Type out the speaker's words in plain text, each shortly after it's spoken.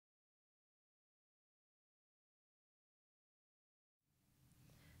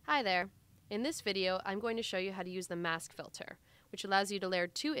Hi there. In this video, I'm going to show you how to use the mask filter, which allows you to layer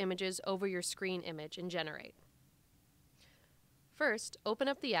two images over your screen image in Generate. First, open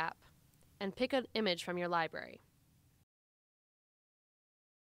up the app and pick an image from your library.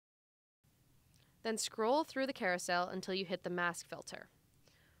 Then scroll through the carousel until you hit the mask filter.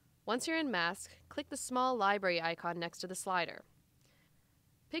 Once you're in Mask, click the small library icon next to the slider.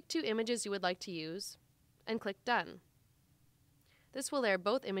 Pick two images you would like to use and click Done. This will layer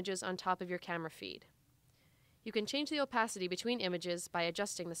both images on top of your camera feed. You can change the opacity between images by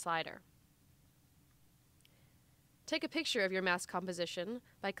adjusting the slider. Take a picture of your mask composition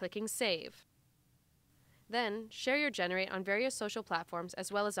by clicking Save. Then, share your Generate on various social platforms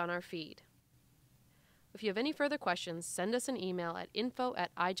as well as on our feed. If you have any further questions, send us an email at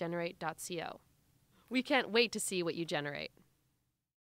info@igenerate.co. We can't wait to see what you generate.